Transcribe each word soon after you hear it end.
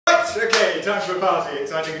Okay, time for a party.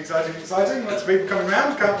 Exciting, exciting, exciting. Lots of people coming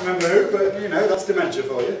round. Can't remember who, but you know, that's dementia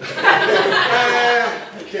for you.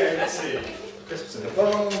 Okay, let's see. Crisps in a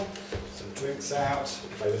bowl, some drinks out,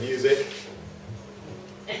 play the music.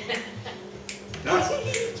 Nice.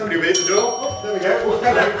 Somebody will be at the door. Oh, there we go. Oh,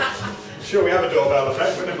 hello. I'm sure we have a doorbell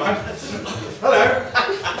effect, but never mind. Hello.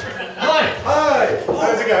 Hi. Hi.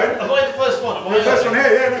 How's it going? Am I the first one? You're the first one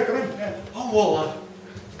here. Yeah, no, come in. Yeah. Oh, well,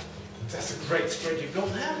 that's a great spread you've got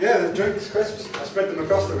there. Yeah, the drinks, crisps. I spread them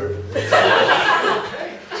across the room. Okay.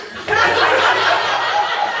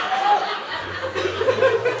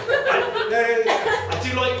 I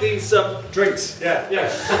do like these drinks. Yeah.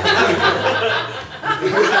 Yes.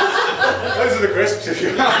 Those are the crisps, if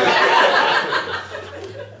you like.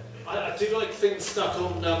 I do like things stuck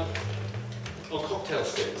on cocktail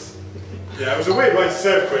sticks. Yeah, it was a weird way to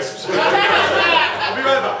serve crisps. I'll be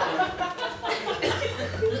right back.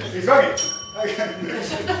 He's running. Okay.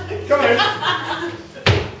 Come in.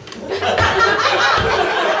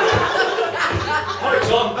 Hi,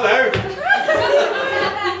 Tom. Hello.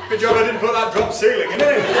 Good job I didn't put that drop ceiling in it.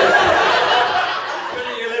 Good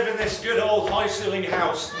that you live in this good old high ceiling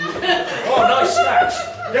house. Oh, nice snacks.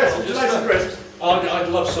 Yes, just nice and crisps. I'd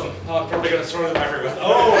love some. I'm probably going to throw them everywhere.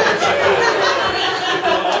 Oh,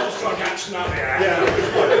 I'll just try and catch them out of the air. Yeah.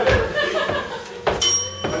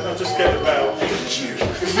 I'll just get the bell. You.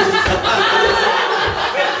 I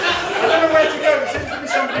don't know where to go. There seems to be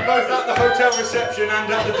somebody both at the hotel reception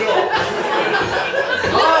and at the door.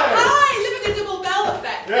 Hi, living a double bell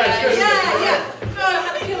effect. Yeah, it's good, yeah. No, I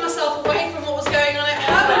had to peel myself away from what was going on at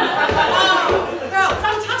home. Oh, well,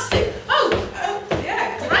 fantastic.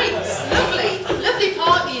 Yeah, great. Lovely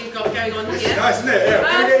party you've got going on here. Nice, isn't it? Yeah.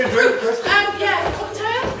 Can we get a drink? Yeah,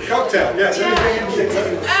 cocktail? Cocktail, yes. Anything in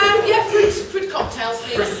particular? Yeah, fruit cocktails,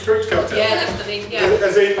 please. Fruit cocktail? Yeah, definitely, yeah.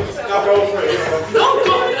 As in alcohol free? No,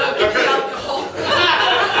 God, no, give me alcohol.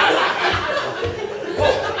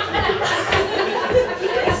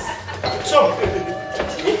 Tom.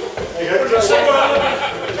 There you go.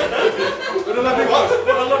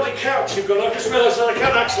 What a lovely couch you've got. I've just realised that I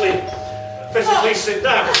can't actually physically sit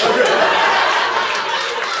down.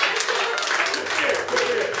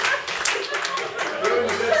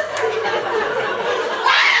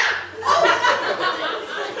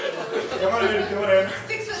 Come on in.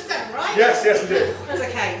 6'7", right? Yes, indeed. It's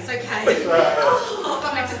okay. Oh,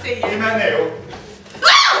 lovely to see you. You met Neil?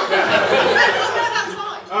 That's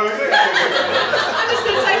fine. Oh, is it? I'm just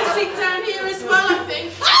going to take a seat down here as well, I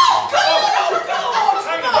think. Oh, God!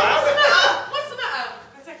 Hang about. What's the matter?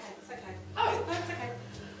 It's okay. Oh, that's okay.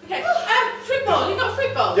 Okay. Fruit bowl. You got a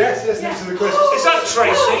fruit bowl? Yes, these are the crisps. Is that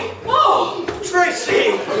Tracey? Oh!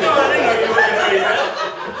 Tracy! No, I didn't know you were going to be there.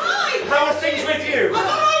 Hi! How are things with you? I'm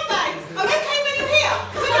alright, thanks. I'm okay when you're here.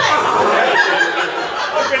 It's okay.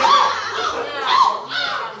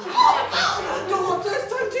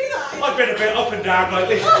 I've been a bit up and down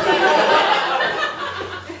lately.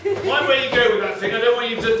 Mind where you go with that thing. I don't want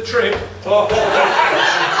you to trip. Oh.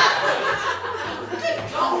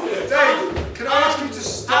 Dave, can I ask you to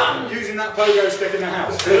stop using that pogo stick in the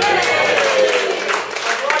house?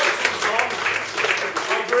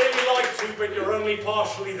 I'd really like to, but you're only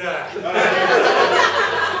partially there.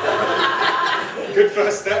 Good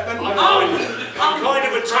first step then. I'm kind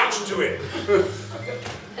of attached to it.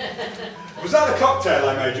 Was that a cocktail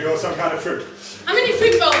I made you or some kind of fruit? How many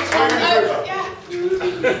fruit bowls? Yeah.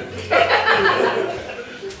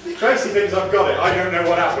 Tracey thinks I've got it. I don't know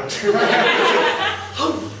what happened.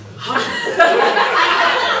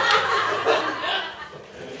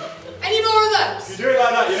 Any more of those? If you do it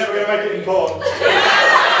like that, you're never going to make it in porn.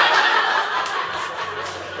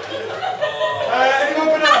 Any more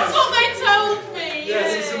bananas? That's what they told me. Yes,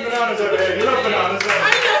 there's some bananas over here. You love bananas, don't you? I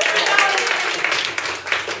love bananas.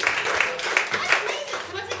 That's amazing.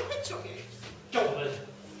 Can I take a picture of you? Go on then.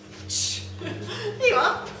 Here you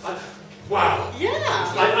are. Wow. Yeah.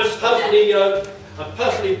 I'm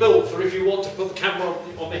perfectly built for if you want to put the camera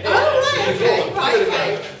on my head. Oh, right, okay. Right, okay.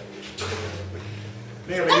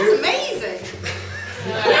 Neil, That's amazing.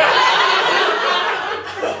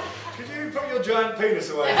 Could you put your giant penis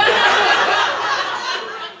away?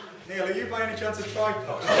 Neil, are you by any chance a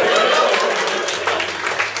tripod?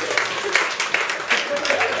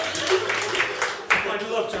 I'd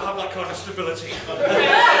love to have that kind of stability in my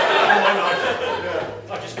life.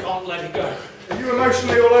 I just can't let it go. Are you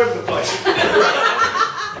emotionally all over the place?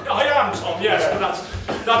 I am, Tom, yes, but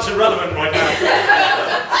that's irrelevant right now.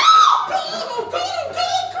 Oh,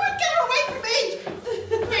 God, get her away from me.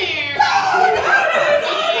 I'm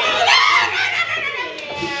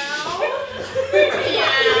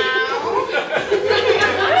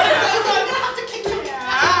going to have to kick you.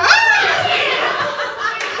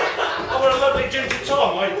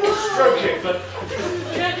 stroke it, but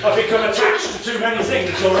I've become attached to too many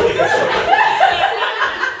things already.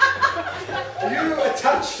 Are you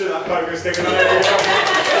attached to that pogo stick? And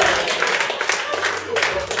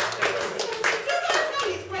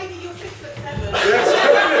It's great that you're 6'7". yes.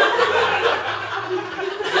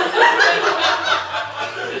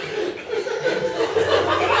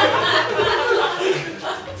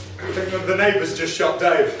 I think the neighbours just shot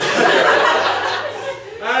Dave.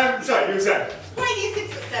 Sorry, you were saying? Great, you're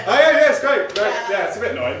 6'7". Oh yeah, it's great. Yeah, it's a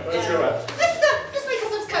bit annoying, but it's good. Let's make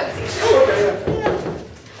ourselves cosy. Oh, okay,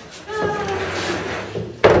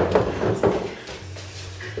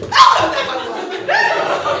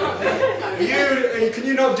 yeah. Can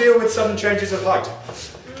you not deal with sudden changes of height?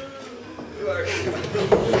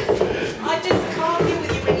 I just can't deal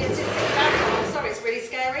with you when you're just sitting down. I'm sorry, it's really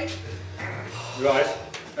scary. Right.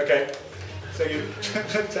 Okay. So you're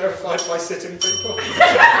terrified by sitting people?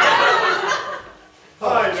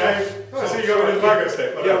 Hi, Dave. Oh, so you got rid of the pogo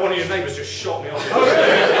stick? Yeah, one of your neighbours just shot me off. Oh,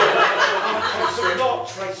 really? I forgot,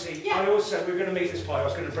 Tracy. Yeah. I always said we were going to meet this pie. I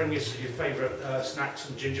was going to bring you your favourite snacks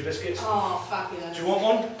and ginger biscuits. Oh, fabulous. Do you want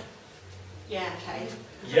one? Yeah, okay.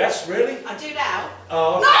 Yes, really? I do now.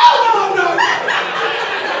 Oh. No!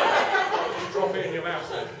 Just drop it in your mouth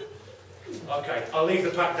then. Okay, I'll leave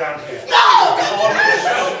the pack down here. No! On the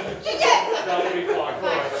shelf. Yes! That'll be fine.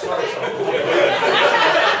 Alright, sorry.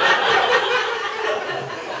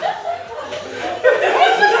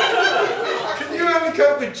 Can you only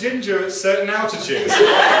cope with ginger at certain altitudes?